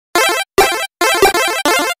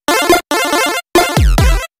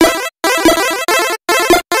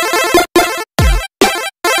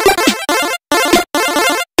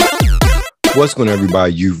What's going on,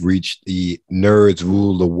 everybody? You've reached the Nerds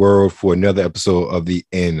Rule the World for another episode of the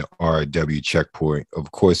NRW Checkpoint.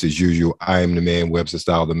 Of course, as usual, I am the man,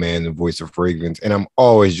 WebsterStyle, the man, the voice of fragrance, and I'm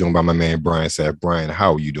always joined by my man, Brian Sapph. Brian,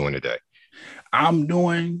 how are you doing today? I'm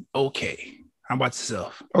doing okay. How about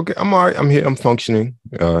yourself? Okay, I'm all right. I'm here. I'm functioning.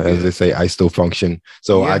 As they say, I still function.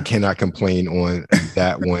 So I cannot complain on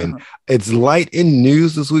that one. It's light in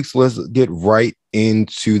news this week, so let's get right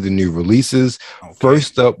into the new releases. Okay.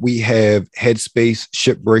 First up, we have Hardspace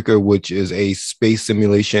Shipbreaker, which is a space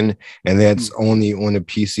simulation, and that's only on the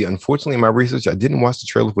PC. Unfortunately, in my research, I didn't watch the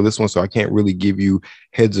trailer for this one, so I can't really give you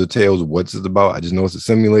heads or tails of what it's about. I just know it's a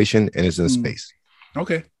simulation, and it's in space.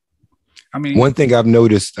 Okay. I mean, one thing I've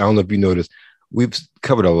noticed, I don't know if you noticed, we've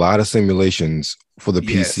covered a lot of simulations for the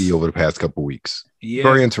PC over the past couple of weeks. Yeah.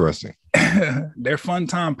 Very interesting. They're fun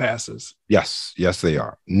time passes. Yes, they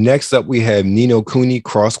are. Next up, we have Ni no Kuni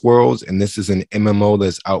Cross Worlds, and this is an MMO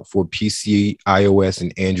that's out for PC, iOS,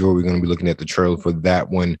 and Android. We're going to be looking at the trailer for that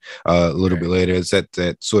one a little bit later. It's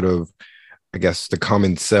that sort of, I guess, the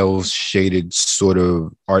common cells shaded sort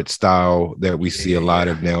of art style that we see a lot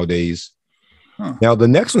of nowadays. Now, the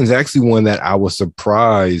next one's actually one that I was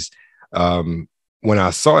surprised when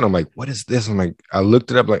I saw it. I'm like, what is this? I'm like, I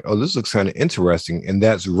looked it up, like, oh, this looks kind of interesting. And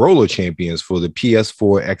that's Roller Champions for the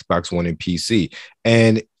PS4, Xbox One, and PC.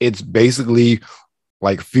 And it's basically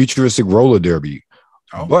like futuristic roller derby.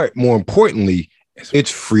 But more importantly,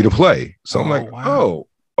 it's free to play. So I'm like, oh,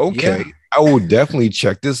 okay. Yeah. I will definitely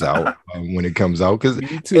check this out when it comes out, because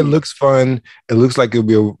it looks fun. It looks like it'll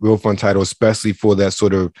be a real fun title, especially for that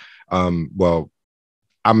sort of,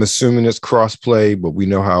 I'm assuming it's cross-play, but we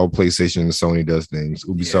know how PlayStation and Sony does things.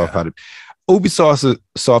 Ubisoft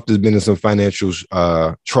has been in some financial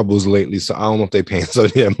troubles lately, so I don't know if they're paying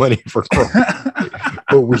Sony money for cross-play,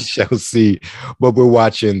 but we shall see. But we're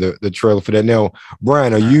watching the trailer for that. Now,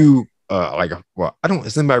 Brian, are you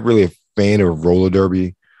is anybody really a fan of roller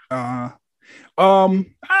derby? I'm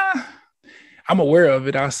aware of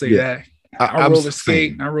it. I'll say that. I roller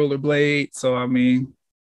skate, I roller blade, so I mean,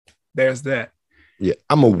 there's that. Yeah,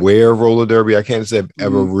 I'm aware of roller derby. I can't say I've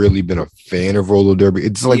ever really been a fan of roller derby.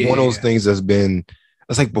 It's like one of those things that's been,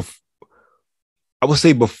 it's like, I would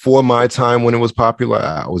say before my time when it was popular,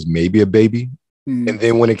 I was maybe a baby. And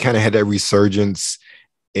then when it kind of had that resurgence,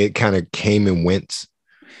 it kind of came and went.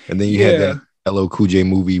 And then you had that LL Cool J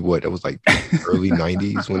movie, it was like early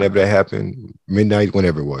 90s, whenever that happened, midnight,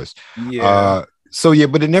 whenever it was.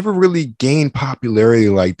 But it never really gained popularity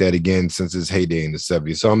like that again since its heyday in the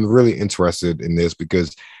 70s. So I'm really interested in this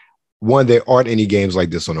because, one, there aren't any games like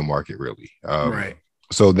this on the market, really. Right.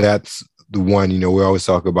 So that's the one, we always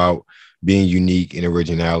talk about being unique and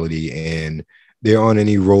originality, and there aren't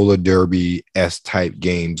any roller derby-esque type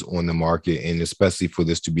games on the market, and especially for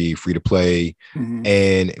this to be free to play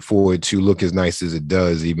and for it to look as nice as it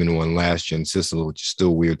does, even on last gen system, which is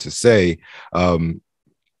still weird to say.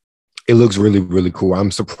 It looks really, really cool. I'm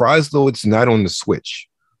surprised, though, it's not on the Switch.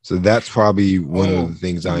 So that's probably one of the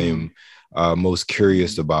things I am most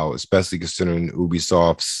curious about, especially considering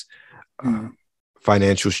Ubisoft's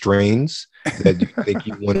financial strains, that you think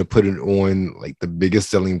you want to put it on like the biggest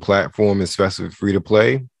selling platform, especially free to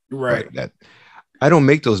play. Right. That I don't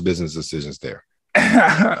make those business decisions there.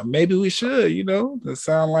 Maybe we should, that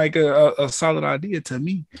sound like a solid idea to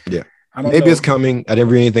me. Yeah. Maybe it's coming. I didn't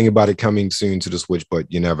read anything about it coming soon to the Switch,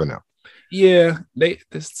 but you never know. Yeah, the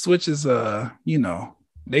Switch is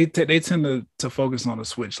they tend to focus on the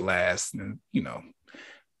Switch last, and see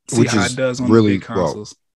which how it does on really the big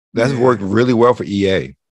consoles. That's worked really well for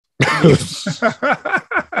EA.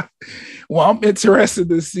 Well, I'm interested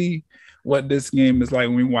to see what this game is like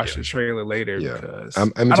when we watch the trailer later. Because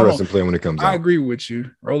I'm interested in playing when it comes out. I agree with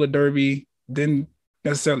you. Roller derby didn't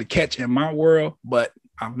necessarily catch in my world, but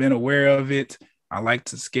I've been aware of it. I like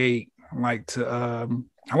to skate.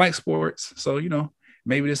 I like sports. So,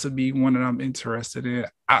 maybe this would be one that I'm interested in.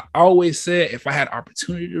 I always said if I had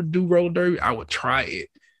opportunity to do roller derby, I would try it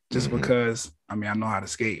just because, I know how to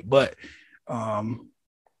skate. But, I'm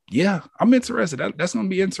interested. That's going to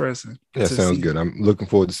be interesting. That sounds good. I'm looking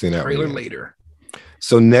forward to seeing that trailer later.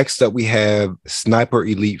 So next up, we have Sniper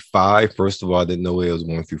Elite 5. First of all, I didn't know it was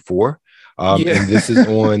 1 through 4. And this is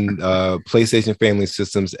on PlayStation Family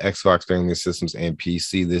Systems, Xbox Family Systems, and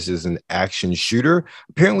PC. This is an action shooter.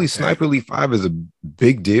 Apparently, Sniper Elite 5 is a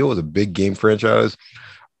big deal. It's a big game franchise.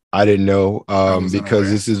 I didn't know because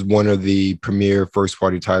this is one of the premier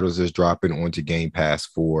first-party titles that's dropping onto Game Pass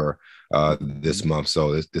for this month.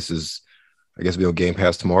 So this is, I guess, be on Game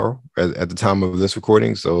Pass tomorrow at the time of this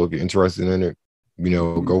recording. So if you're interested in it,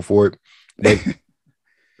 go for it. But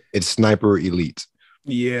it's Sniper Elite.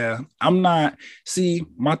 Yeah, I'm not. See,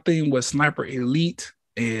 my thing with Sniper Elite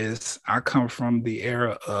is I come from the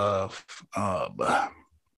era of, I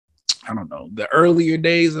don't know, the earlier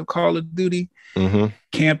days of Call of Duty. Mm-hmm.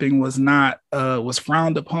 Camping was not was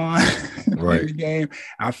frowned upon in Right. the game.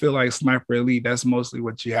 I feel like Sniper Elite, that's mostly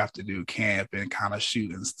what you have to do, camp and kind of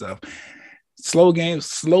shoot and stuff. Slow games,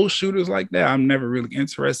 slow shooters like that, I'm never really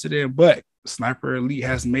interested in. But Sniper Elite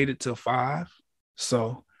has made it to 5,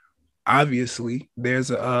 so obviously there's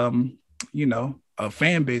a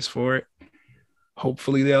fan base for it.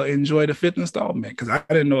 Hopefully they'll enjoy the 5th installment, because I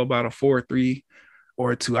didn't know about a 4, 3,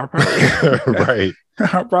 or 2. I probably Right.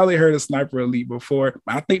 I probably heard of Sniper Elite before.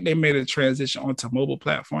 I think they made a transition onto mobile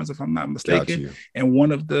platforms, if I'm not mistaken, and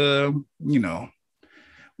one of the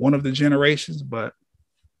generations. But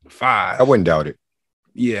 5, I wouldn't doubt it.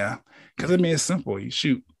 Yeah, because I mean it's simple. You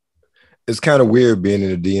shoot. It's kind of weird being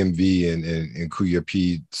in the DMV, and Kuya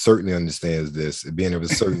P certainly understands this. Being of a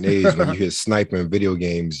certain age, when you hear sniper in video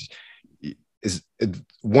games, it's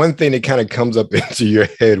one thing that kind of comes up into your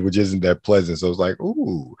head, which isn't that pleasant. So it's like,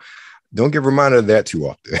 ooh, don't get reminded of that too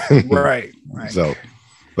often. Right. So,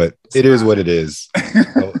 but it is what it is.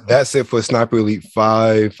 So that's it for Sniper Elite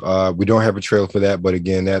 5. We don't have a trailer for that, but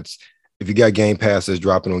again, that's if you got Game Pass, it's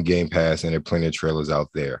dropping on Game Pass, and there are plenty of trailers out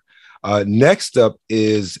there. Next up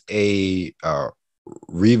is a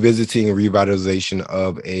revisiting and revitalization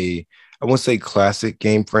of I won't say classic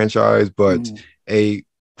game franchise, but a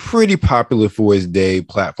pretty popular for its day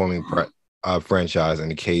platforming franchise in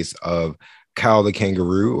the case of Kyle the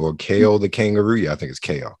Kangaroo, or KO the Kangaroo. Yeah, I think it's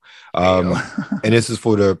KO. And this is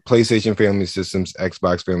for the PlayStation family systems,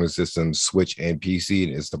 Xbox family systems, Switch, and PC.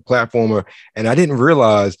 And it's the platformer. And I didn't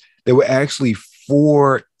realize there were actually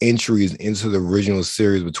 4 entries into the original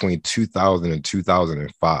series between 2000 and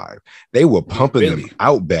 2005. They were pumping them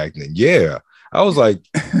out back then. Yeah. I was like,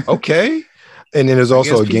 okay. And then there's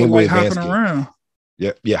also a Game Boy Advance game. Around.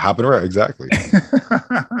 Yeah, hopping around. Exactly.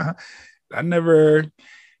 I never...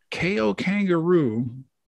 KO Kangaroo.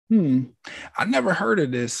 I never heard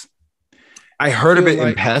of this. I heard of it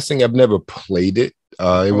in passing. I've never played it.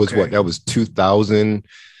 It was that was 2000.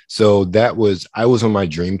 So I was on my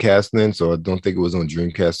Dreamcast then, so I don't think it was on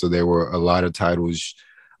Dreamcast. So there were a lot of titles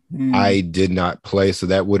I did not play. So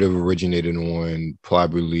that would have originated on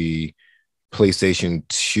probably PlayStation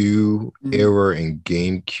 2 era and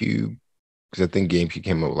GameCube. Because I think GameCube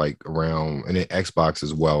came up like around, and then Xbox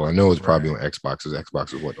as well. I know it's probably on Xbox, because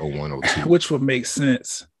Xbox was what, 01, 02. Which would make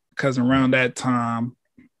sense, because around that time,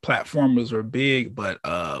 platformers were big, but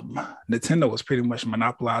Nintendo was pretty much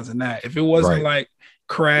monopolizing that. If it wasn't like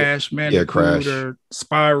Crash, Bandicoot, or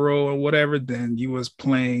Spyro or whatever, then you was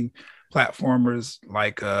playing platformers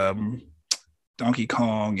like Donkey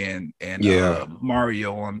Kong and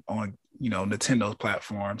Mario on Nintendo's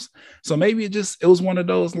platforms. So maybe it was one of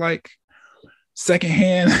those like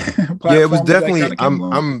secondhand. Yeah, it was definitely.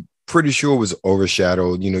 I'm pretty sure it was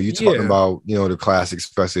overshadowed. You're talking about the classics,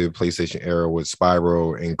 especially the PlayStation era with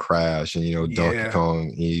Spyro and Crash, and Donkey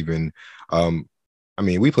Kong. Even, I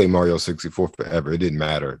mean, we played Mario 64 forever. It didn't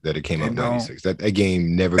matter that it came out in 96. That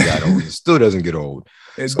game never got old. It still doesn't get old.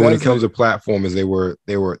 When it comes to platformers,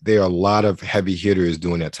 there are a lot of heavy hitters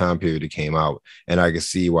during that time period that came out, and I can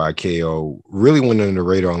see why KO really went under the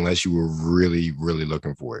radar unless you were really, really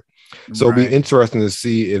looking for it. So it'll be interesting to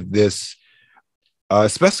see if this,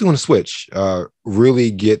 especially on the Switch,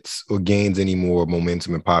 really gets or gains any more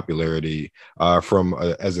momentum and popularity from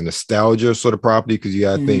as a nostalgia sort of property. Because you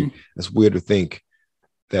gotta think, it's weird to think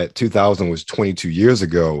that 2000 was 22 years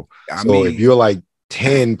ago. I mean, if you're like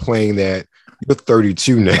 10 playing that, you're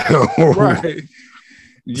 32 now. Right.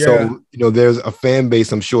 Yeah. So there's a fan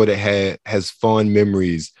base, I'm sure, that has fond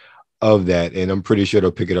memories of that, and I'm pretty sure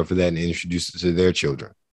they'll pick it up for that and introduce it to their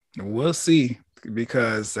children. We'll see,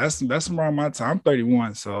 because that's around my time. I'm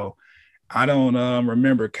 31, so I don't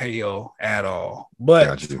remember KO at all.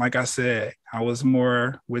 But like I said, I was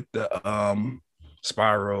more with the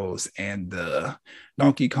Spyros and the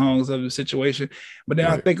Donkey Kongs of the situation. But then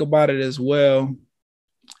I think about it as well.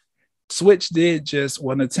 Switch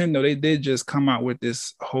Nintendo, they did just come out with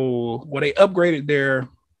this they upgraded their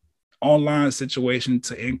online situation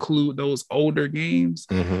to include those older games.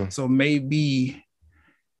 So maybe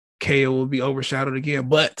KO will be overshadowed again,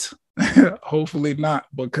 but hopefully not,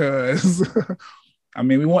 because I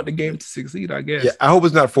mean, we want the game to succeed, I guess. Yeah, I hope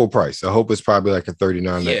it's not full price. I hope it's probably like a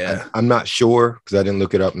 $39. Yeah. I'm not sure, because I didn't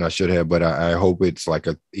look it up, and I should have, but I hope it's like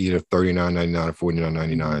either $39.99 or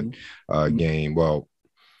 $49.99 game. Well,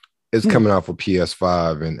 it's coming out for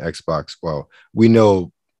PS5 and Xbox. Well, we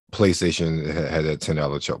know PlayStation had that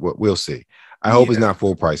 $10 charge. We'll see. I hope it's not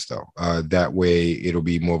full price though. That way it'll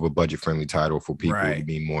be more of a budget friendly title for people to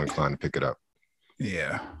be more inclined to pick it up.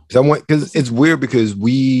 Yeah. Because it's weird because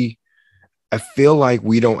I feel like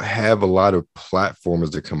we don't have a lot of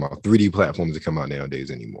platformers that come out, 3D platforms that come out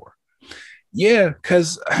nowadays anymore. Yeah,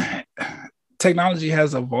 because technology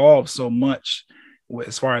has evolved so much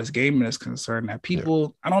as far as gaming is concerned that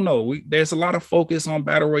people, I don't know, there's a lot of focus on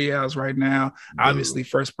battle royales right now. Obviously,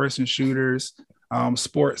 first person shooters,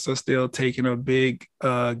 sports are still taking a big,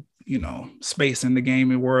 space in the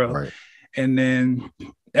gaming world. Right. And then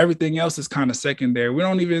everything else is kind of secondary.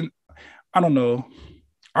 I don't know.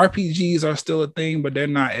 RPGs are still a thing, but they're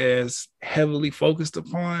not as heavily focused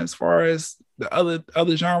upon as far as the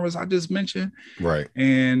other genres I just mentioned. Right.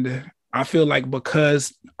 And I feel like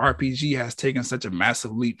because RPG has taken such a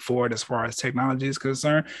massive leap forward as far as technology is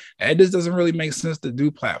concerned, it just doesn't really make sense to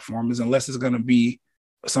do platformers unless it's going to be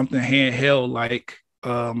something handheld like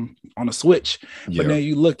on a Switch. But then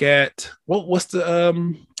you look at what's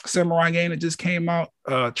the samurai game that just came out,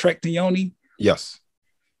 Trek to Yoni. Yes.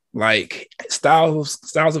 Like styles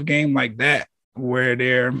of game like that, where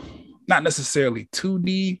they're not necessarily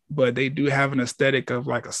 2D, but they do have an aesthetic of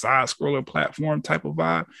like a side scroller platform type of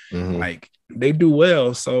vibe. Like they do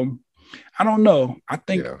well. So I don't know. I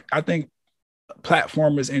think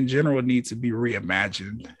platformers in general need to be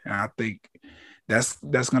reimagined. And I think that's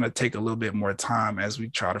going to take a little bit more time as we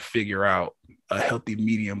try to figure out a healthy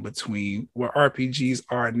medium between what RPGs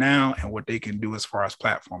are now and what they can do as far as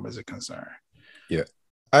platformers are concerned. Yeah.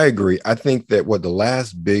 I agree. I think that the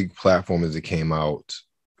last big platform that came out,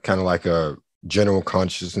 kind of like a general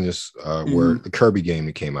consciousness, where the Kirby game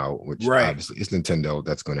that came out, which obviously it's Nintendo,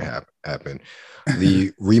 that's going to happen.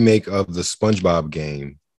 The remake of the SpongeBob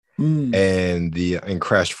game and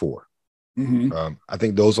Crash 4. I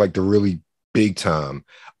think those like the really big time.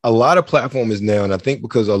 A lot of platformers now, and I think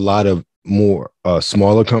because a lot of more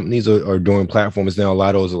smaller companies are doing platformers now, a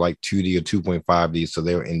lot of those are like 2D or 2.5D, so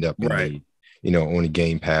they'll end up in on the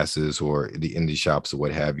game passes or the indie shops or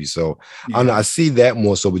what have you. So I don't know, I see that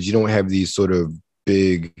more so, but you don't have these sort of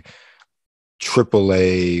big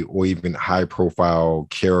AAA or even high profile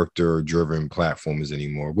character driven platformers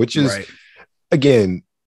anymore, which is again,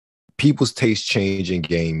 people's taste change in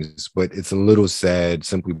games, but it's a little sad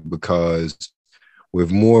simply because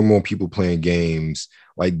with more and more people playing games,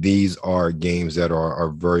 like these are games that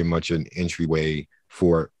are very much an entryway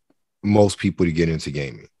for most people to get into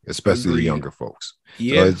gaming, especially the younger folks.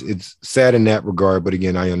 So it's sad in that regard, but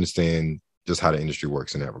again, I understand just how the industry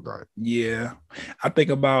works in that regard. Yeah. I think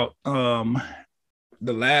about the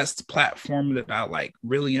last platform that I like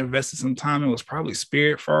really invested some time in was probably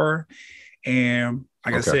Spiritfarer. And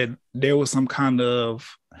like I said, there was some kind of,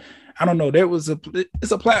 I don't know, it's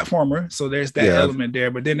a platformer, so there's that element there,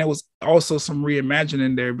 but then there was also some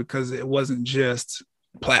reimagining there because it wasn't just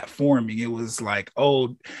platforming. It was like,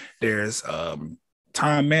 there's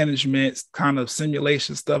time management kind of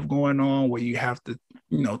simulation stuff going on where you have to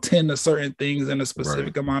tend to certain things in a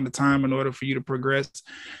specific amount of time in order for you to progress.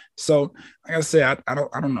 So like I said, I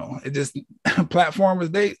don't know, it just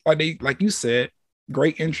platformers, they like you said,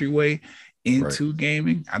 great entryway into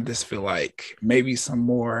gaming. I just feel like maybe some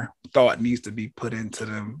more thought needs to be put into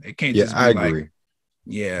them. It can't just be agree.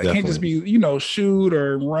 It can't just be, shoot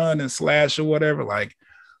or run and slash or whatever. Like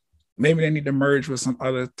maybe they need to merge with some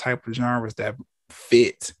other type of genres that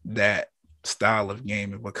fit that style of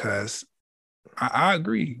gaming, because I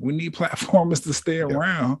agree. We need platformers to stay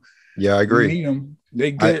around. Yeah, I agree. We need them.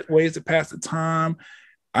 They get ways to pass the time.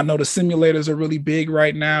 I know the simulators are really big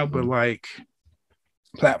right now, but like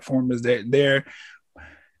platformers,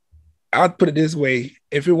 I'd put it this way.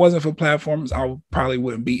 If it wasn't for platforms, I probably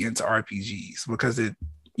wouldn't be into RPGs because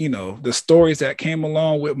the stories that came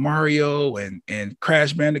along with Mario and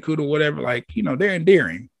Crash Bandicoot or whatever, like, they're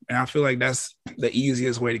endearing. And I feel like that's the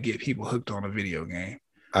easiest way to get people hooked on a video game.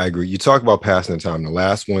 I agree. You talk about passing the time. The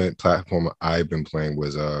last platform I've been playing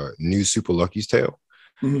was New Super Lucky's Tale.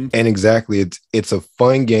 And exactly, it's a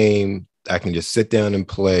fun game. I can just sit down and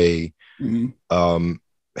play.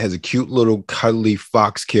 Has a cute little cuddly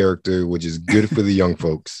fox character, which is good for the young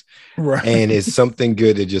folks. And it's something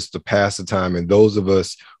good to pass the time. And those of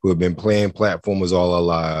us who have been playing platformers all our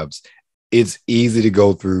lives, it's easy to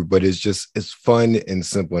go through, but it's fun and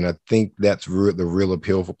simple. And I think that's the real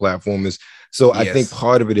appeal for platformers. So I think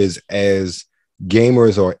part of it is, as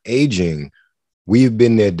gamers are aging, we've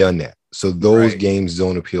been there, done that. So those games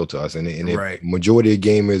don't appeal to us. And if majority of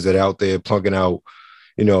gamers that are out there plunking out,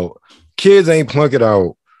 kids ain't plunking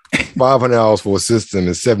out $500 for a system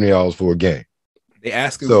and $70 for a game. They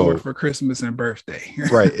asking for it for Christmas and birthday.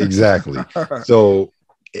 Exactly. So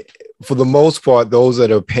for the most part, those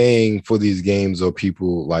that are paying for these games are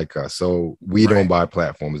people like us. So we don't buy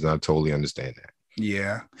platforms, and I totally understand that.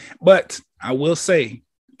 Yeah. But I will say,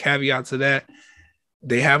 caveat to that,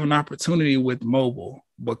 they have an opportunity with mobile,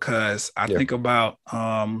 because I think about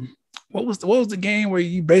what was the game where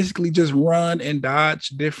you basically just run and dodge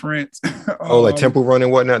different like Temple Run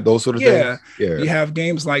and whatnot, those sort of things. Yeah, you have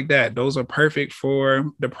games like that. Those are perfect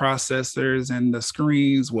for the processors and the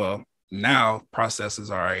screens. Well, now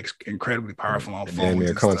processors are incredibly powerful on phones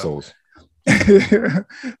and consoles.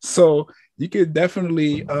 So you could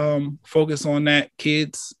definitely focus on that.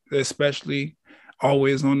 Kids especially,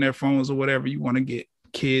 always on their phones or whatever. You want to get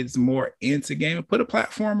kids more into gaming, put a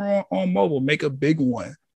platformer on mobile, make a big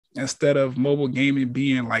one, instead of mobile gaming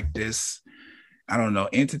being like this, I don't know,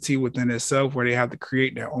 entity within itself where they have to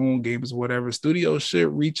create their own games or whatever. Studios should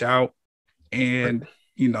reach out and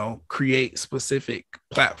create specific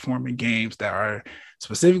platforming games that are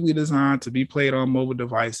specifically designed to be played on mobile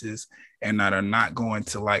devices and that are not going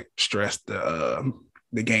to like stress the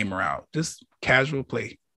gamer out. Just casual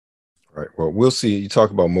play. Right. Well, we'll see. You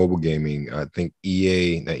talk about mobile gaming. I think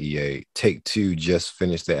Take-Two just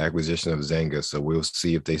finished the acquisition of Zynga, so we'll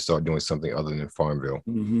see if they start doing something other than Farmville.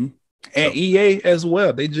 Mm-hmm. And EA as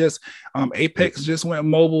well. They just Apex just went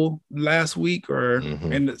mobile last week,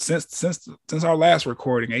 and since our last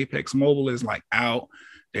recording, Apex Mobile is like out.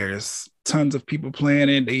 There's tons of people playing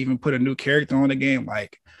it. They even put a new character on the game.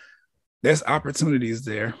 Like, there's opportunities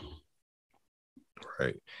there.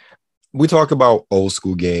 Right. We talk about old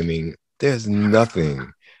school gaming. There's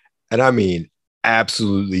nothing, and I mean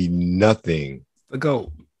absolutely nothing, the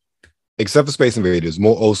GOAT, except for Space Invaders,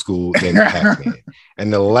 more old school than Pac-Man.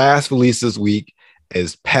 And the last release this week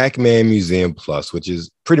is Pac-Man Museum Plus, which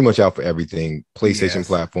is pretty much out for everything, PlayStation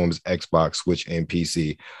platforms, Xbox, Switch, and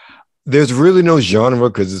PC. There's really no genre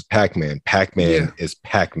because it's Pac-Man. Pac-Man is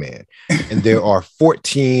Pac-Man. And there are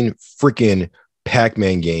 14 freaking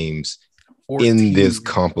Pac-Man games in this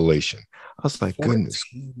compilation. I was like, 14. Goodness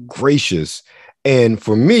gracious. And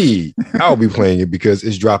for me, I'll be playing it because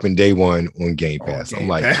it's dropping day one on Game Pass. I'm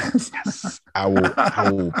like, yes, I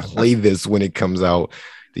will play this when it comes out.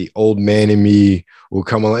 The old man in me will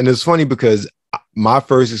come on. And it's funny because my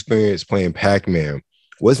first experience playing Pac-Man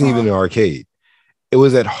wasn't even an arcade. It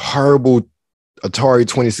was that horrible Atari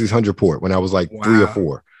 2600 port when I was like 3 or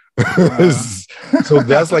 4. So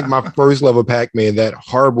that's like my first level Pac-Man, that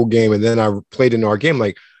horrible game. And then I played an arcade. I'm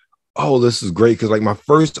like, oh, this is great. Because like my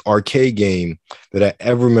first arcade game that I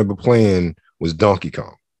ever remember playing was Donkey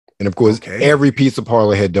Kong. And of course, every pizza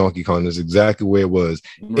parlor had Donkey Kong. That's exactly where it was,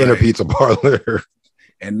 in a pizza parlor.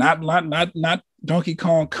 And not Donkey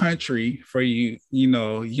Kong Country for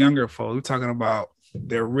younger folks. We're talking about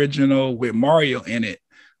the original with Mario in it.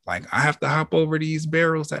 Like, I have to hop over these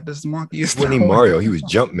barrels that this monkey is throwing. Mario, he was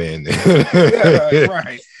Jumpman. Yeah,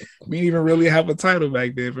 right. We didn't even really have a title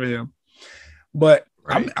back then for him. But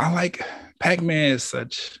I like Pac-Man is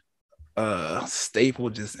such a staple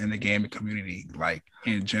just in the gaming community, like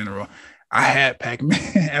in general. I had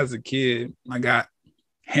Pac-Man as a kid. I got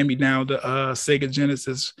hand-me-down the Sega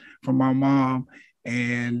Genesis from my mom,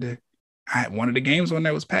 and I had one of the games on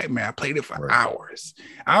there was Pac-Man. I played it for hours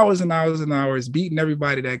and hours and hours, beating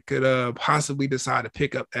everybody that could possibly decide to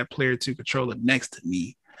pick up that Player 2 controller next to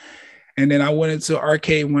me. And then I went into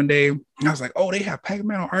arcade one day, and I was like, oh, they have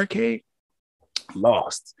Pac-Man on arcade?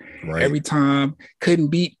 Lost. Every time, couldn't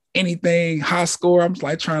beat anything, high score. I'm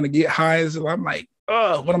like trying to get highs. I'm like,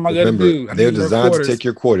 oh, what am I going to do? They're designed to take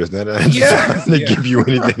your quarters. They're not designed to give you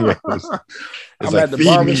anything else. I'm like, at the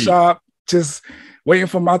barbershop, just waiting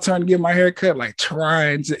for my turn to get my hair cut, like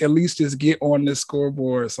trying to at least just get on this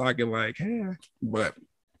scoreboard so I can like, but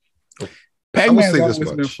Pac-Man's always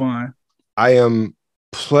been fun. I am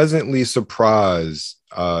pleasantly surprised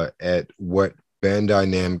at what Bandai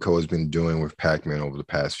Namco has been doing with Pac-Man over the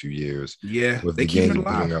past few years. Yeah, with the games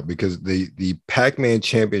putting out, because the Pac-Man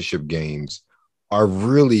Championship games are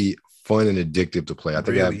really fun and addictive to play. I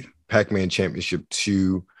think I have Pac-Man Championship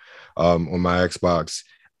 2 on my Xbox,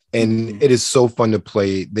 and it is so fun to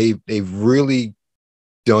play. They've really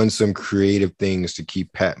done some creative things to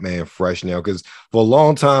keep Pac-Man fresh now, because for a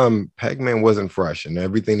long time Pac-Man wasn't fresh, and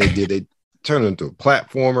everything they did, they turned into a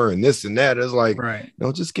platformer and this and that. It's like,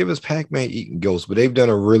 just give us Pac-Man eating ghosts. But they've done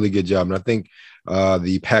a really good job, and I think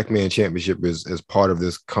the Pac-Man Championship is part of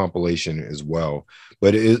this compilation as well.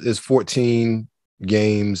 But it's 14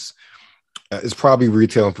 games. It's probably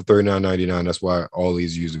retailing for $39.99. That's why all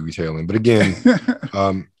these usually retailing. But again,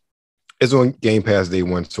 it's on Game Pass day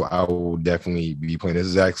one, so I will definitely be playing. This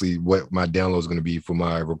is actually what my download is going to be for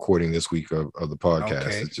my recording this week of the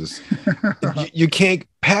podcast. It's just you can't.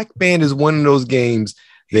 Pac-Man is one of those games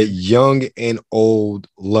that young and old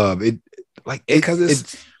love. It like because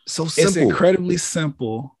it's so simple. It's incredibly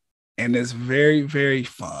simple and it's very, very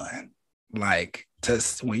fun. Like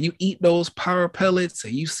when you eat those power pellets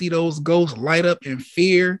and you see those ghosts light up in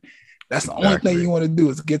fear, that's the only thing you want to do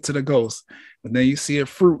is get to the ghost. But then you see a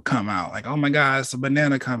fruit come out, like, oh my God, it's a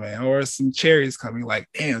banana coming or some cherries coming. Like,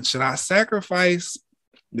 damn, should I sacrifice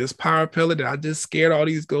this power pellet that I just scared all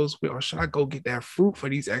these ghosts with, or should I go get that fruit for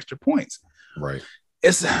these extra points? Right.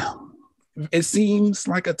 It seems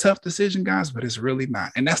like a tough decision, guys, but it's really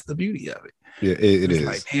not. And that's the beauty of it. Yeah, it is.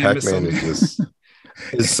 Like, Pac-Man is just,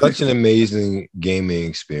 it's such an amazing gaming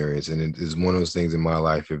experience. And it is one of those things in my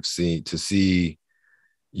life to see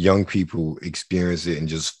young people experience it and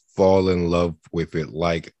just fall in love with it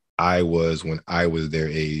like I was when I was their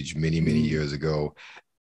age many years ago.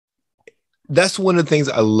 That's one of the things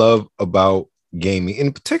I love about gaming,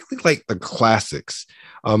 and particularly like the classics.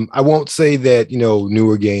 I won't say that,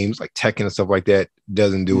 newer games like Tekken and stuff like that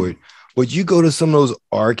doesn't do it, but you go to some of those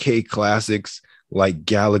arcade classics like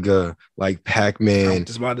Galaga, like Pac-Man. I was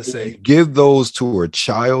just about to say, give those to a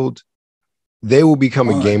child, they will become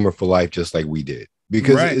a gamer for life, just like we did,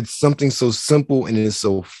 because it's something so simple and it's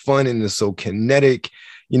so fun and it's so kinetic.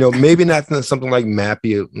 Maybe not something like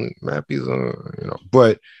Mappy,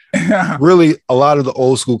 but really a lot of the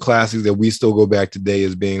old school classics that we still go back today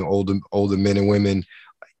as being older men and women,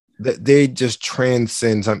 that they just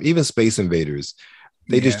transcend time. Even Space Invaders,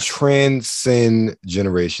 they just transcend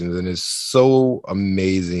generations, and it's so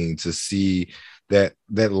amazing to see that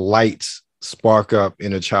light spark up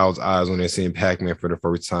in a child's eyes when they're seeing Pac-Man for the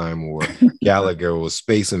first time, or Galaga or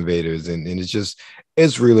Space Invaders, and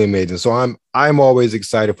it's really amazing. So I'm always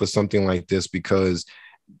excited for something like this, because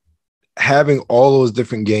having all those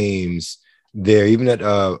different games there, even at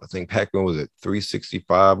I think Pac-Man was at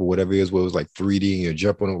 365 or whatever it is, where it was like 3D and you're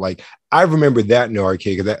jumping on, like, I remember that in the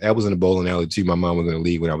arcade, because that was in the bowling alley too. My mom was going to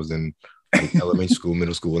leave when I was in elementary school,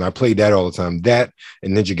 middle school, and I played that all the time. That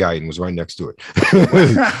and Ninja Gaiden was right next to it.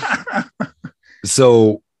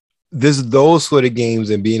 So those sort of games,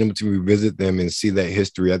 and being able to revisit them and see that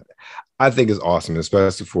history, I think is awesome,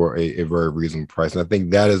 especially for a very reasonable price. And I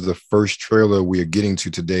think that is the first trailer we are getting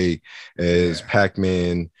to today, is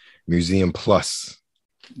Pac-Man Museum Plus.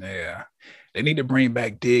 Yeah, they need to bring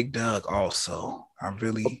back Dig Dug also. I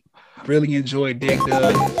really enjoyed Dig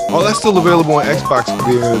Dug. Oh, that's still available on Xbox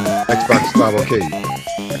via Xbox Live Arcade.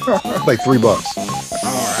 Like $3.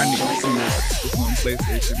 Oh, I need to see this on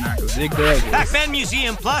PlayStation now, because Dig Dug is... Pac-Man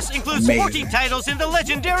Museum Plus includes amazing. 14 titles in the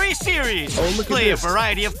legendary series. Play a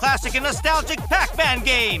variety of classic and nostalgic Pac-Man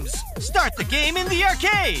games. Start the game in the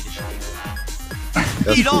arcade.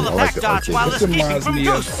 Eat all the Pac-Dots while escaping from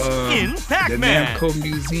ghosts in Pac-Man. The Namco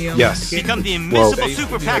Museum. Yes. Become the invincible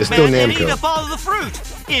Super Pac-Man and eat up all of the fruit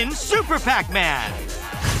in Super Pac-Man.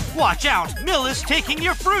 Watch out, Mill is taking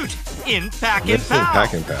your fruit in Pac and Pow.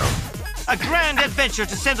 A grand adventure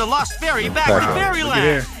to send a lost fairy back to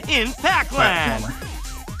Fairyland in Pac-Land.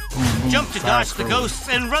 Jump to dodge the ghosts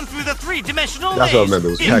and run through the three-dimensional maze. That's what I remember.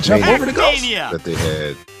 It was Pac-Mania. That they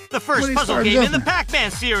had. The first puzzle game in the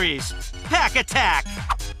Pac-Man series, Pac Attack.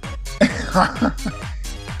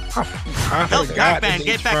 Help Pac-Man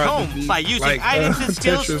get back home by using items and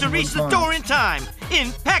skills to reach the door in time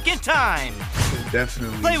in Pac in Time.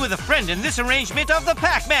 Definitely. Play with a friend in this arrangement of the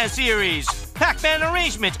Pac-Man series, Pac-Man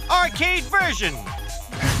Arrangement Arcade Version.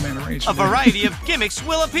 A variety of gimmicks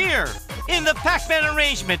will appear in the Pac-Man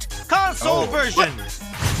Arrangement Console Version.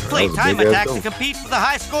 Play Time Attack to compete for the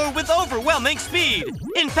high score with overwhelming speed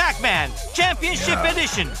in Pac-Man Championship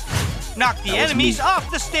Edition. Knock the enemies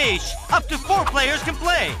off the stage. Up to 4 players can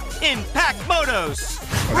play in Pac-Modos.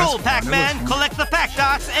 Roll Pac-Man, collect the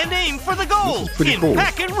Pac-Dots, and aim for the goal in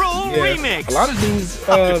Pac-and-Roll Remix. A lot of these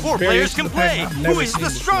up to 4 players can play. Who is the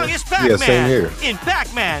strongest Pac-Man in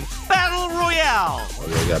Pac-Man Battle Royale?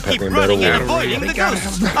 Keep running and avoiding the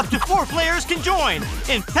ghosts. Up to 4 players can join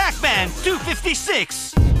in Pac-Man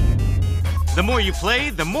 256. The more you play,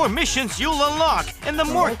 the more missions you'll unlock, and the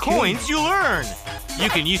more coins you'll earn. You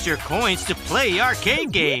can use your coins to play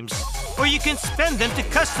arcade games, or you can spend them to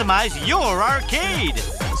customize your arcade.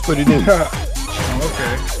 That's pretty neat. Okay,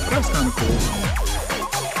 that's kind of cool.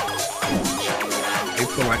 They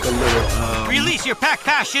put like a little... Release your Pac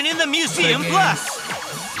Passion in the Museum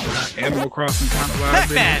Plus. Animal Crossing kind of vibe.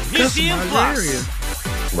 Pac-Man Museum Plus.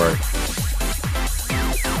 Right.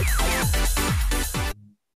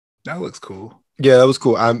 That looks cool. Yeah, that was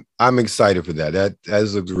cool. I'm excited for that. That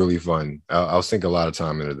looks really fun. I'll sink a lot of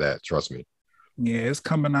time into that. Trust me. Yeah, it's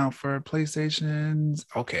coming out for PlayStations.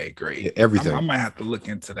 Okay, great. Yeah, everything. I might have to look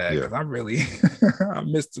into that because I really I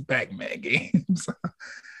missed the Pac-Man games.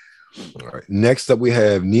 All right. Next up, we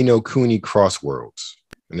have Nino Kuni Cross Worlds,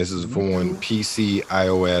 and this is for on PC,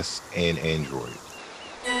 iOS, and Android.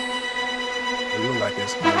 It look like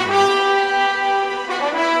it's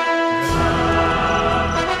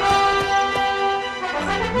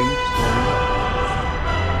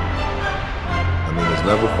I mean, it's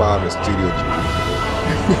level 5 in Studio Ghibli.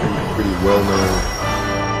 Pretty well known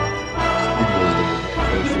studios that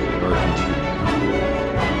do RPG.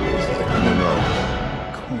 This is like MMO.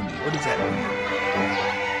 Kuni. What does that mean?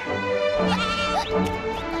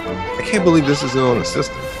 I can't believe this is on a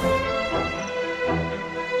system.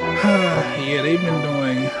 Yeah, they've been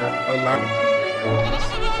doing a lot of things.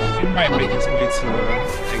 It might make its way to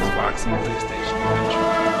Xbox and PlayStation eventually.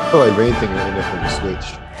 I feel like anything will end up on the Switch.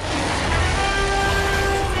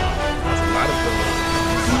 There's a lot of those.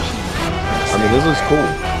 I mean, this looks cool.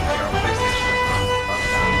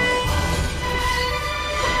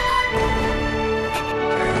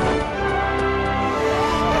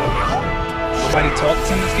 Nobody talks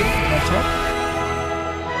in this game? You don't talk?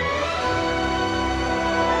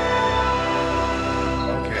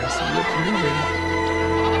 Okay, so look moving.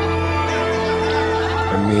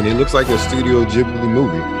 I mean, it looks like a Studio Ghibli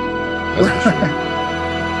movie. That's for sure.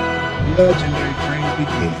 Legendary Crane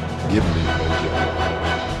begin. Ghibli.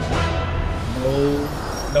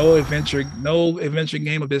 No adventure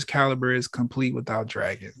game of this caliber is complete without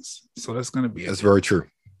dragons. So that's gonna be. That's very true.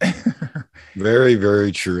 Very,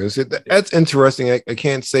 very true. That's interesting. I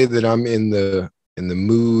can't say that I'm in the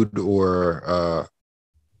mood or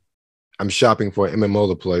I'm shopping for an MMO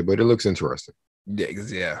to play, but it looks interesting.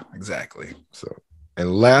 Yeah, exactly. So,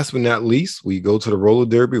 and last but not least, we go to the roller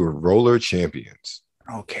derby with Roller Champions.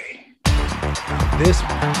 Okay. This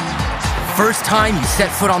one. First time you set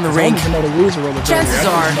foot on the rink, chances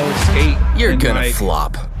are you're gonna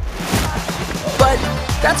flop. But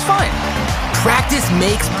that's fine. Practice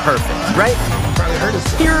makes perfect, right?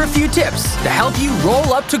 Here are a few tips to help you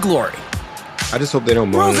roll up to glory. I just hope they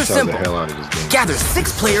don't Rules are monetize the simple. hell out of this game. Gather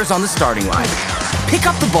 6 players on the starting line. Pick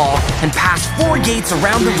up the ball and pass 4 gates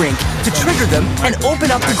around the rink to trigger them and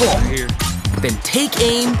open up the goal. Then take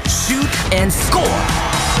aim, shoot, and score.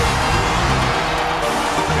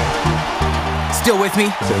 Still with me?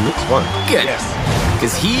 So it looks fun. Good.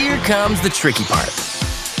 Because here comes the tricky part.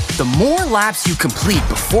 The more laps you complete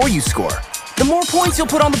before you score, the more points you'll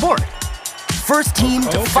put on the board. First team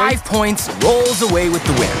to 5 points rolls away with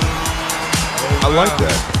the win. I like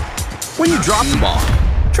that. When you drop the ball,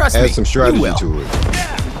 trust me, Add some strategy you will. to it.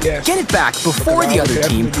 Yes. Get it back before the other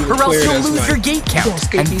team, or else you'll lose your gate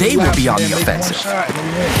count, and they will be on the offensive.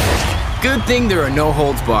 Good thing there are no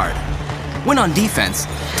holds barred. When on defense,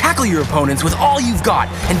 tackle your opponents with all you've got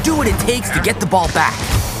and do what it takes to get the ball back.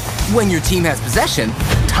 When your team has possession,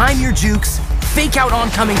 time your jukes, fake out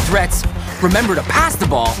oncoming threats, remember to pass the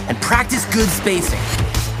ball, and practice good spacing.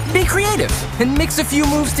 Be creative and mix a few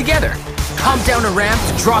moves together. Hump down a ramp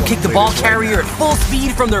to draw kick the ball carrier at full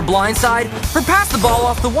speed from their blind side, or pass the ball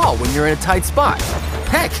off the wall when you're in a tight spot.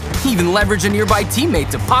 Heck, even leverage a nearby teammate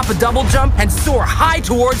to pop a double jump and soar high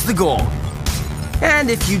towards the goal. And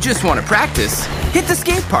if you just want to practice, hit the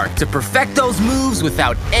skate park to perfect those moves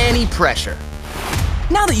without any pressure.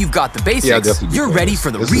 Now that you've got the basics, you're ready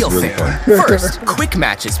for the real thing. First, quick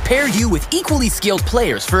matches pair you with equally skilled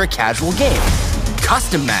players for a casual game.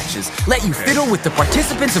 Custom matches let you fiddle with the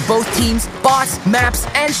participants of both teams, bots, maps,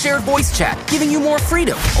 and shared voice chat, giving you more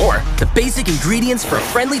freedom, or the basic ingredients for a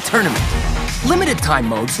friendly tournament. Limited time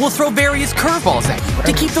modes will throw various curveballs at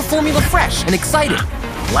you to keep the formula fresh and exciting.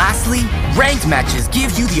 Lastly, ranked matches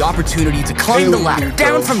give you the opportunity to climb the ladder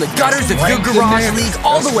down from the gutters of your garage league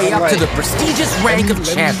all the way up to the prestigious rank of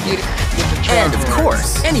champion. And of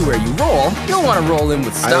course, anywhere you roll, you'll want to roll in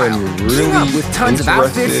with style. Queue up with tons of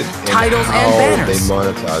outfits, titles, and banners.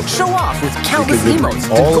 Show off with countless emotes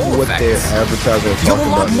and goal effects. You'll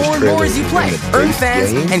unlock more and more as you play, earn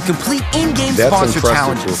fans, and complete in-game sponsor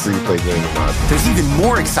challenges. There's even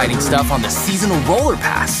more exciting stuff on the seasonal roller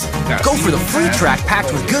pass. Go for the free track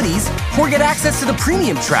packed with goodies, or get access to the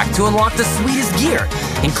premium track to unlock the sweetest gear,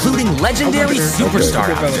 including legendary superstar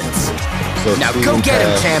outfits. Now go get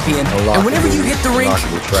him, champion, and whenever you hit the rink,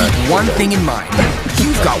 keep one thing in mind.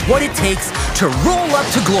 You've got what it takes to roll up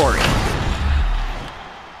to glory.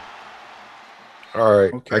 All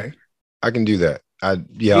right, Okay. I can do that. I'll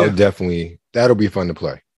definitely, that'll be fun to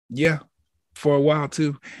play. Yeah, for a while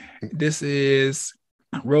too. This is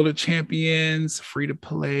Roller Champions, free to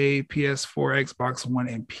play, PS4, Xbox One,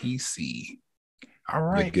 and PC. All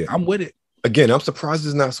right, Good. I'm with it. Again, I'm surprised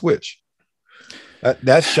it's not Switch.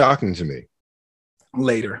 That's shocking to me.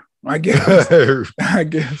 Later, I guess.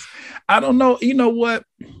 I don't know. You know what?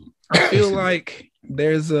 I feel like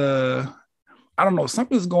there's I don't know,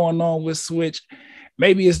 something's going on with Switch.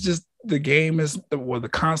 Maybe it's just the game the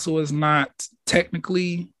console is not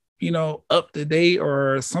technically, up to date,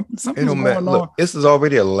 or something's going on. Look, this is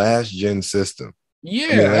already a last gen system.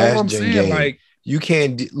 Yeah, that's what I'm saying. Game. Like, you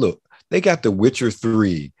can't look. They got The Witcher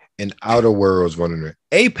 3 and Outer Worlds running there.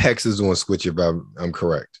 Apex is on Switch, if I'm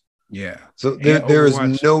correct. Yeah. So there is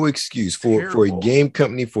no excuse for a game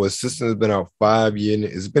company, for a system that's been out 5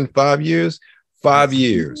 years. It's been 5 years. 5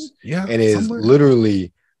 years. Yeah. And it's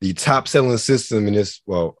literally the top selling system in this,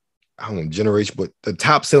 well, I don't know, generation, but the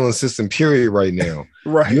top selling system period right now.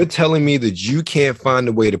 Right. You're telling me that you can't find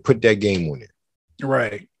a way to put that game on it.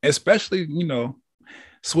 Right. Especially,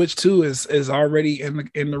 Switch 2 is already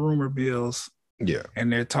in the rumor bills. Yeah.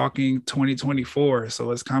 And they're talking 2024. So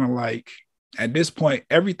it's kind of like, at this point,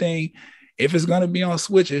 everything, if it's going to be on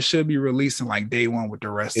Switch, it should be releasing like day one with the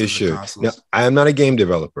rest of the consoles. Now, I am not a game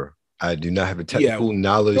developer. I do not have a technical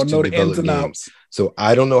knowledge to develop games. So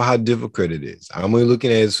I don't know how difficult it is. I'm only looking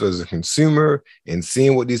at it as a consumer and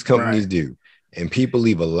seeing what these companies do. And people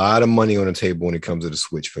leave a lot of money on the table when it comes to the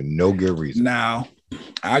Switch for no good reason. Now,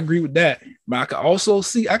 I agree with that. But I could also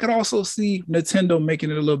see Nintendo making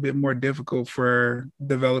it a little bit more difficult for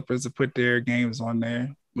developers to put their games on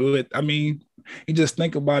there. But I mean, you just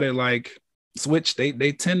think about it, like Switch, they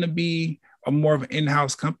tend to be more of an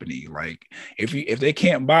in-house company. Like if they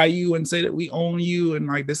can't buy you and say that we own you and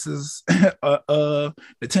like this is a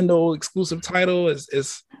Nintendo exclusive title,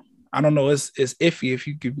 is I don't know, it's iffy if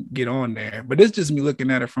you could get on there. But it's just me looking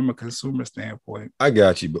at it from a consumer standpoint. I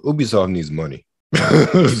got you, but Ubisoft needs money.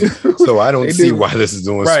 So I don't see why this is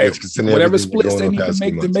doing Switch. Whatever splits they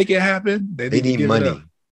need to make it happen, they need money.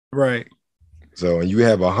 Right. So, and you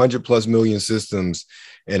have 100+ million systems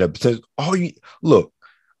and a potential. Look,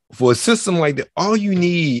 for a system like that,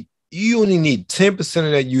 you only need 10%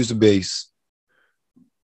 of that user base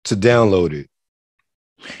to download it.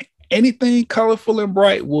 Anything colorful and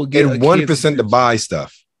bright will get, and 1% to buy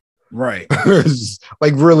stuff. Right.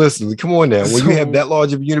 Like, realistically, come on now. When you have that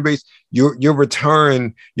large of a user base, your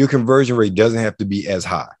conversion rate doesn't have to be as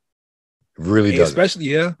high. It really doesn't.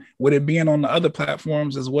 Especially, with it being on the other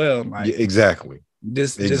platforms as well. Like, exactly.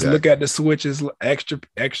 Just look at the Switch's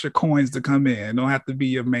extra coins to come in. It don't have to be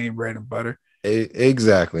your main bread and butter.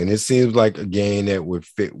 Exactly. And it seems like a game that would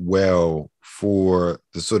fit well for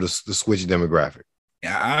the sort of the Switch demographic.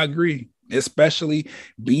 Yeah, I agree. Especially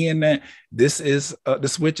being that this is the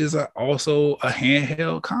Switch is also a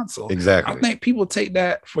handheld console. Exactly. I think people take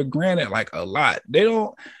that for granted like a lot.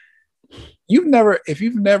 If you've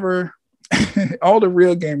never all the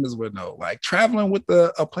real gamers would know, like traveling with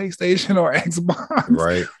a PlayStation or Xbox,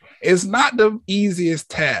 right? It's not the easiest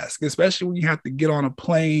task, especially when you have to get on a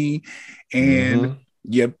plane and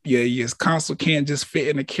your console can't just fit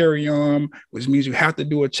in a carry-on, which means you have to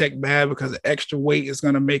do a check bag because the extra weight is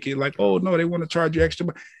going to make it like, oh no, they want to charge you extra.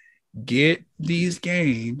 Get these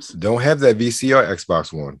games. Don't have that VCR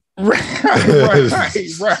Xbox One.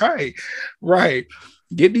 Right.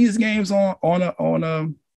 Get these games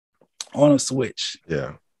on a Switch.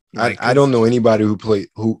 Yeah. Like, I don't know anybody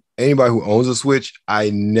who owns a Switch. I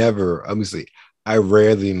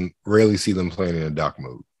rarely see them playing in a dock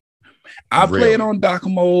mode. I play it on dock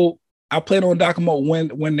mode. I play it on dock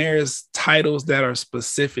mode when there's titles that are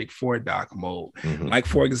specific for dock mode. Mm-hmm. Like,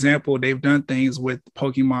 for example, they've done things with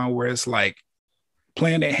Pokemon where it's like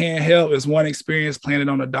playing it handheld is one experience, playing it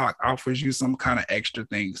on the dock offers you some kind of extra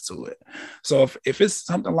things to it. So if it's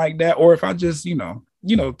something like that, or if I just,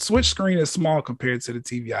 Switch screen is small compared to the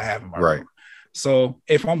TV I have in my room. So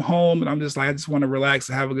if I'm home and I'm just like, I just want to relax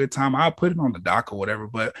and have a good time, I'll put it on the dock or whatever.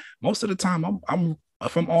 But most of the time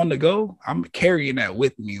if I'm on the go, I'm carrying that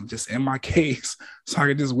with me just in my case so I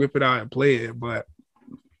can just whip it out and play it. But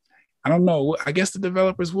I don't know. I guess the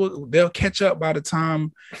developers they'll catch up by the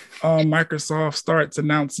time Microsoft starts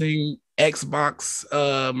announcing Xbox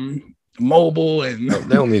mobile and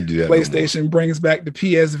they don't need to do that. PlayStation brings back the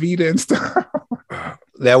PS Vita and stuff.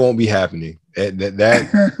 That won't be happening.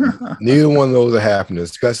 That neither one of those are happening,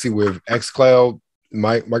 especially with xCloud.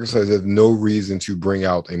 Microsoft has no reason to bring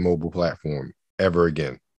out a mobile platform ever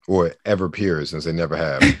again, or ever appears, since they never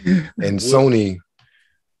have. And Sony,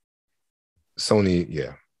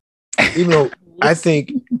 yeah. Even though I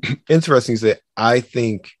think, interesting to say, I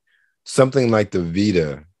think something like the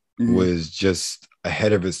Vita was just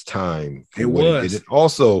ahead of its time. It was.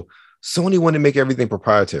 Also, Sony wanted to make everything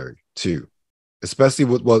proprietary too, especially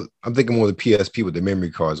with, I'm thinking more of the PSP with the memory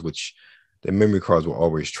cards, which the memory cards were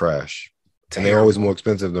always trash. And they're always more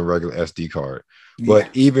expensive than a regular SD card. But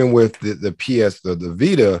even with the PS, the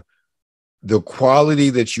Vita, the quality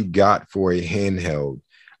that you got for a handheld,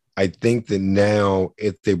 I think that now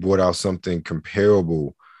if they brought out something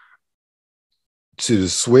comparable to the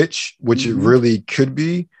Switch, which it really could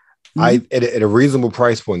be, at a reasonable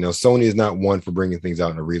price point. Now, Sony is not one for bringing things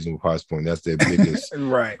out in a reasonable price point. That's their biggest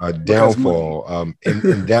downfall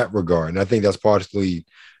in that regard. And I think that's partially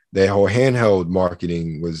their whole handheld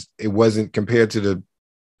marketing it wasn't compared to the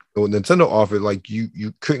Nintendo offered. Like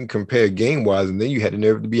you couldn't compare game wise, and then you had to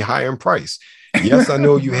nerve to be higher in price. Yes, I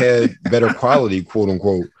know you had better quality, quote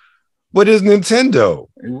unquote, but it's Nintendo,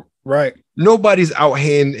 right? Nobody's out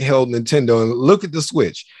handheld Nintendo. And look at the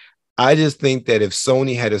Switch. I just think that if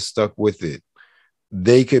Sony had stuck with it,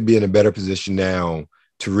 they could be in a better position now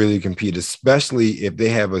to really compete, especially if they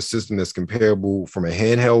have a system that's comparable from a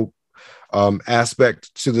handheld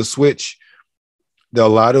aspect to the Switch. A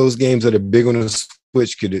lot of those games that are big on the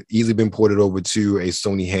Switch could have easily been ported over to a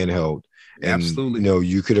Sony handheld. And, absolutely.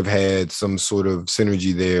 You could have had some sort of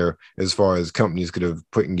synergy there as far as companies could have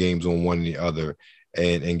put in games on one and the other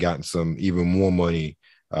and gotten some even more money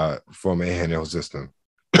from a handheld system.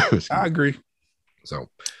 I agree. So,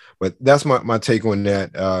 but that's my take on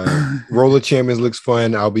that. Roller Champions looks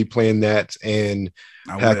fun. I'll be playing that, and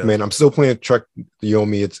Pac-Man. I'm still playing Trek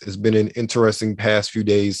Yomi. It's been an interesting past few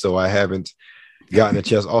days, so I haven't gotten a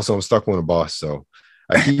chance. Also, I'm stuck on a boss, so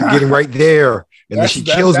I keep getting right there, and then she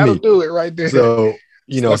kills me. Do it right there. So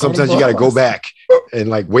sometimes you got to go back and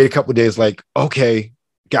like wait a couple of days. Like, okay,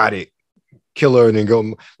 got it, kill her, and then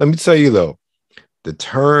go. Let me tell you though, the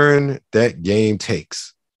turn that game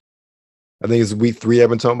takes. I think it's week 3. I've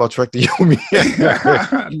been talking about Trek to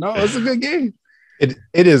Yomi. No, it's a good game. It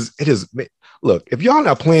is. Look, if y'all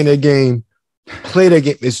not playing that game, play that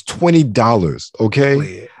game. It's $20.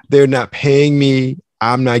 Okay, they're not paying me.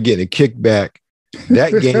 I'm not getting a kickback.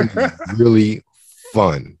 That game is really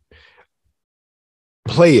fun.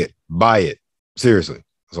 Play it, buy it. Seriously,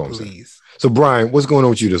 that's all I'm saying. So, Brian, what's going on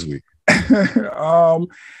with you this week?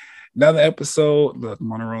 Another episode. Look,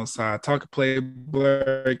 I'm on the wrong side. Talk+Play,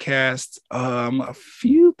 blerdcast. A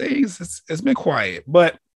few things. It's been quiet,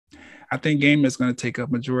 but I think gaming is going to take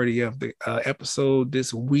up majority of the episode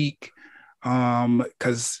this week.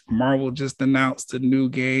 Because Marvel just announced a new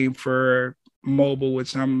game for mobile,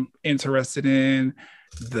 which I'm interested in.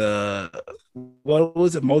 What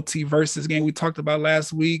was it, multiverses game we talked about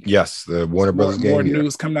last week? Yes, the Warner Brothers game. More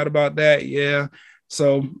news coming out about that. Yeah,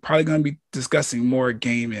 so probably going to be discussing more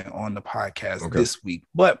gaming on the podcast this week.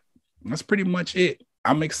 But that's pretty much it.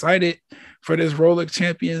 I'm excited for this Roller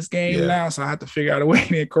Champions game now, so I have to figure out a way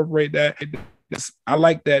to incorporate that. I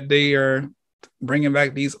like that they are bringing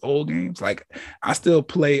back these old games. Like I still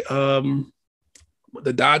play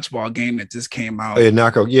the dodgeball game that just came out.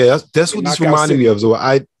 Knockout. Yeah, that's what this reminded me of. So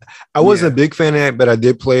I wasn't a big fan of that, but I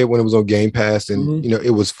did play it when it was on Game Pass, and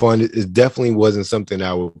it was fun. It definitely wasn't something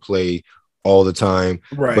I would play all the time,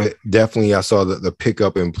 right? But definitely I saw the pick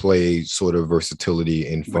up and play sort of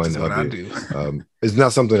versatility and fun of it. It's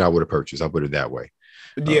not something I would have purchased. I'll put it that way.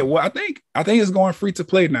 Yeah, well, I think it's going free to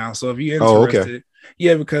play now. So if you're interested,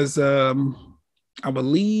 because I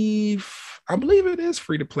believe it is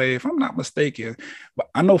free to play, if I'm not mistaken. But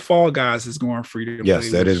I know Fall Guys is going free to play.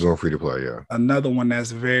 Yes, that is going free to play. Yeah, another one that's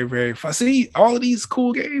very, very fun. See, all of these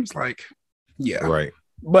cool games, right.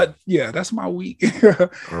 But yeah, that's my week.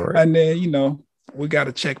 All right. And then we got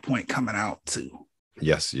a checkpoint coming out too.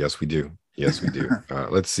 Yes, we do.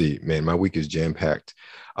 Let's see, man. My week is jam packed.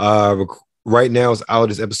 Right now it's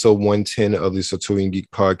out as episode 110 of the Sartorian Geek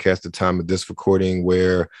podcast. The time of this recording,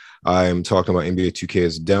 where I'm talking about NBA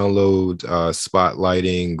 2K's download,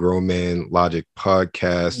 spotlighting Grown Man Logic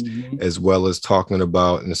podcast, as well as talking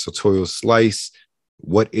about in the Sartorial Slice,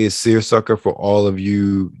 what is seersucker for all of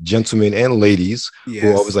you gentlemen and ladies who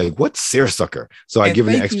are always like, what's seersucker? So I give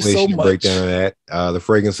an explanation breakdown of that. The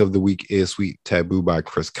fragrance of the week is Sweet Taboo by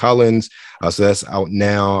Chris Collins. So that's out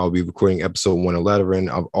now. I'll be recording episode 111.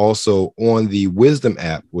 I'm also on the Wisdom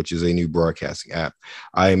app, which is a new broadcasting app.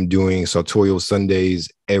 I am doing Sartorial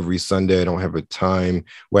Sundays every Sunday. I don't have a time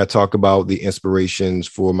where I talk about the inspirations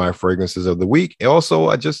for my fragrances of the week. And also,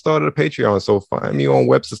 I just started a Patreon, so find me on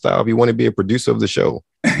WebsterStyle if you want to be a producer of the show.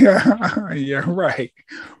 Yeah, right.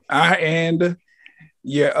 And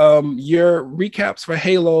your recaps for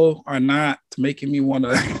Halo are not making me want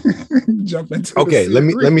to jump into. Okay, let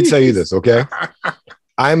me tell you this. Okay,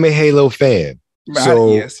 I'm a Halo fan,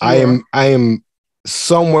 so yes, I am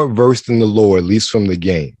somewhat versed in the lore, at least from the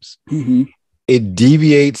games. It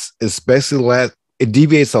deviates, it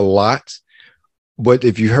deviates a lot. But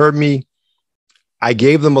if you heard me, I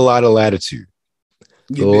gave them a lot of latitude.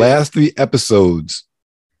 The last 3 episodes,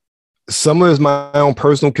 some of it is my own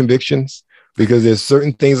personal convictions, because there's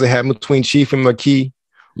certain things that happen between Chief and Marquis,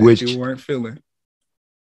 which you weren't feeling.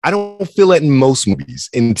 I don't feel that in most movies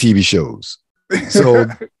and TV shows. So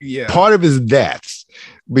part of it is that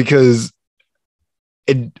because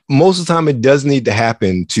most of the time it does need to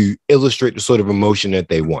happen to illustrate the sort of emotion that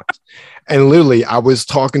they want. And literally, I was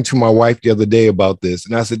talking to my wife the other day about this,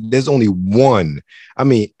 and I said, there's only one,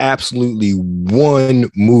 absolutely one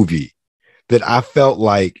movie that I felt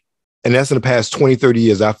like, and that's in the past 20, 30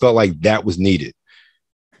 years, I felt like that was needed.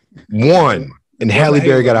 One, and Halle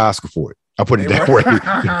Berry got an Oscar for it. I'll put it that way.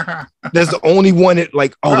 That's the only one that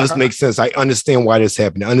this makes sense. I understand why this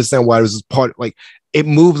happened. I understand why this is part, it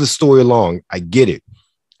moves the story along. I get it.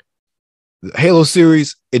 The Halo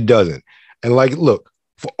series, it doesn't. And look,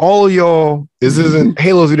 for all of y'all, this isn't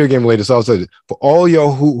Halo's video game related, so I'll say this. For all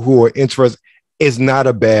y'all who are interested, it's not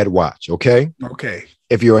a bad watch, okay? Okay.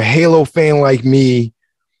 If you're a Halo fan like me,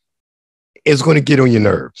 it's going to get on your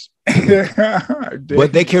nerves.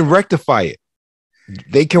 But they can rectify it.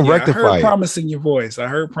 They can rectify it. I heard promise in your voice. I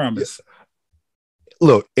heard promise.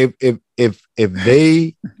 Look, if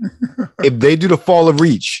they do the Fall of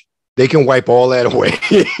Reach, they can wipe all that away.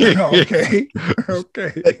 Okay.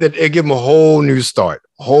 They give them a whole new start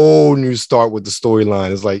with the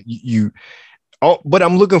storyline. It's like but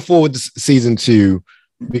I'm looking forward to season 2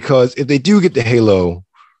 because if they do get the Halo,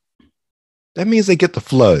 that means they get the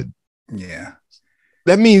Flood. Yeah.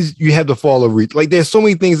 That means you have the Fall of Reach. There's so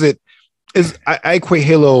many things that I equate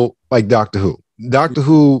Halo like Doctor Who. Doctor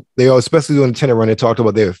Who, they are, especially doing the 10 run, they talked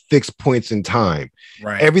about their fixed points in time.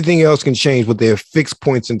 Right. Everything else can change, but there are fixed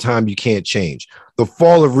points in time you can't change. The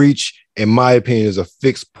Fall of Reach, in my opinion, is a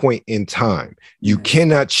fixed point in time. You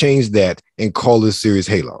cannot change that and call this series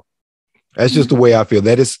Halo. That's just the way I feel.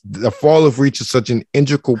 That is, the Fall of Reach is such an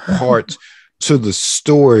integral part to the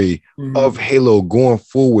story of Halo going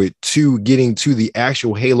forward to getting to the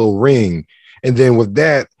actual Halo ring. And then with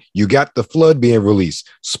that, you got the Flood being released.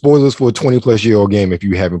 Spoilers for a 20-plus-year-old game if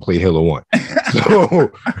you haven't played Halo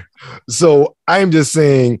 1. So I'm just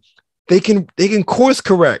saying they can course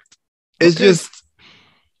correct. It's just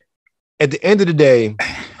at the end of the day,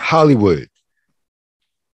 Hollywood,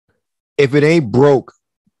 if it ain't broke,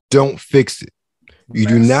 don't fix it. You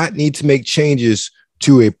do not need to make changes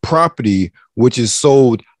to a property which has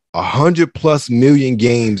sold 100+ million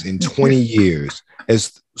games in 20 years.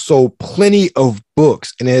 As sold plenty of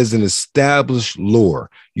books and has an established lore.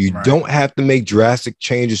 You don't have to make drastic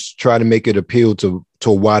changes to try to make it appeal to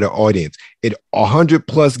a wider audience.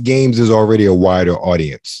 100+ games is already a wider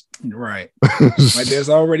audience. Right. There's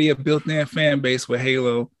already a built-in fan base with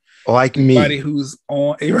Halo. Like me. Anybody who's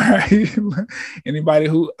on, anybody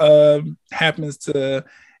who happens to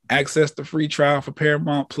access the free trial for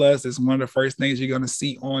Paramount Plus is one of the first things you're going to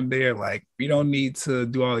see on there. You don't need to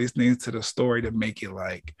do all these things to the story to make it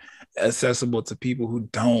accessible to people who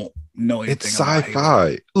don't know anything. It's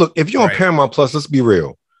sci-fi. Look, if you're on Paramount Plus, let's be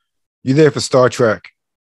real. You're there for Star Trek,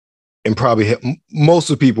 and probably most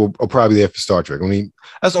of the people are probably there for Star Trek.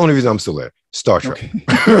 That's the only reason I'm still there. Star Trek.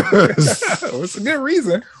 Okay. It's a good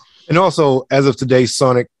reason. And also, as of today,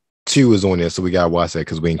 Sonic 2 is on there, so we got to watch that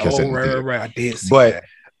because we ain't catch that. Right. I did see that.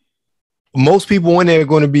 Most people in there are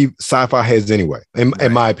going to be sci-fi heads anyway,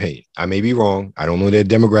 in my opinion. I may be wrong. I don't know their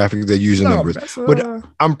demographics, their user numbers, but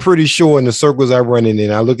I'm pretty sure in the circles I run in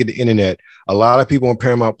and I look at the internet, a lot of people on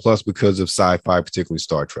Paramount Plus because of sci-fi, particularly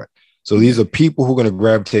Star Trek. So these are people who are going to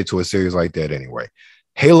gravitate to a series like that anyway.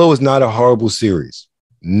 Halo is not a horrible series,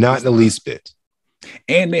 not in the least bit.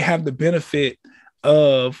 And they have the benefit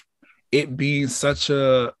of it being such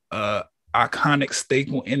a iconic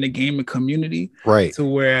staple in the gaming community. Right. So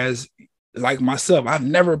whereas like myself, I've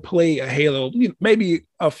never played a Halo, maybe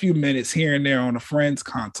a few minutes here and there on a friend's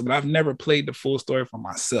console, but I've never played the full story for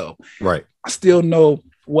myself. Right. I still know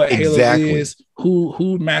what Halo is,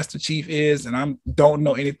 who Master Chief is, and I don't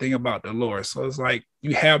know anything about the lore. So it's like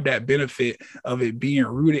you have that benefit of it being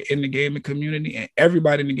rooted in the gaming community, and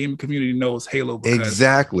everybody in the gaming community knows Halo.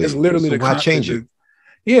 Exactly. It's literally so why change it?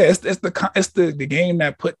 Yeah, it's the game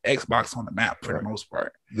that put Xbox on the map for the most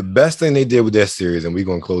part. The best thing they did with that series, and we're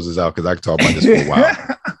gonna close this out because I can talk about this for a while.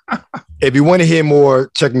 If you want to hear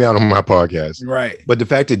more, check me out on my podcast. Right. But the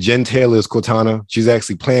fact that Jen Taylor is Cortana, she's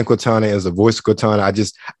actually playing Cortana as the voice of Cortana.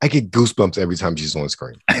 I get goosebumps every time she's on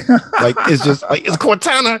screen. It's just like it's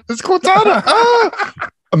Cortana. It's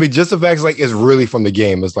Cortana. Just the fact it's really from the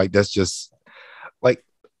game. It's like that's just like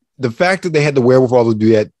the fact that they had the wherewithal to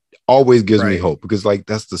do that always gives me hope because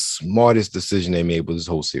that's the smartest decision they made with this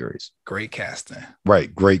whole series. Great casting.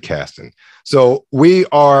 Right. Great casting. So we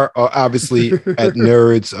are obviously at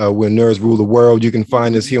Nerds, where Nerds Rule the World. You can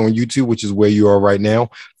find us here on YouTube, which is where you are right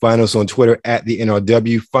now. Find us on Twitter at the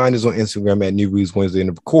NRW. Find us on Instagram at New Reviews Wednesday. And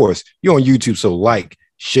of course, you're on YouTube. So like,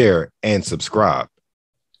 share, and subscribe.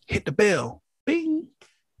 hit the bell.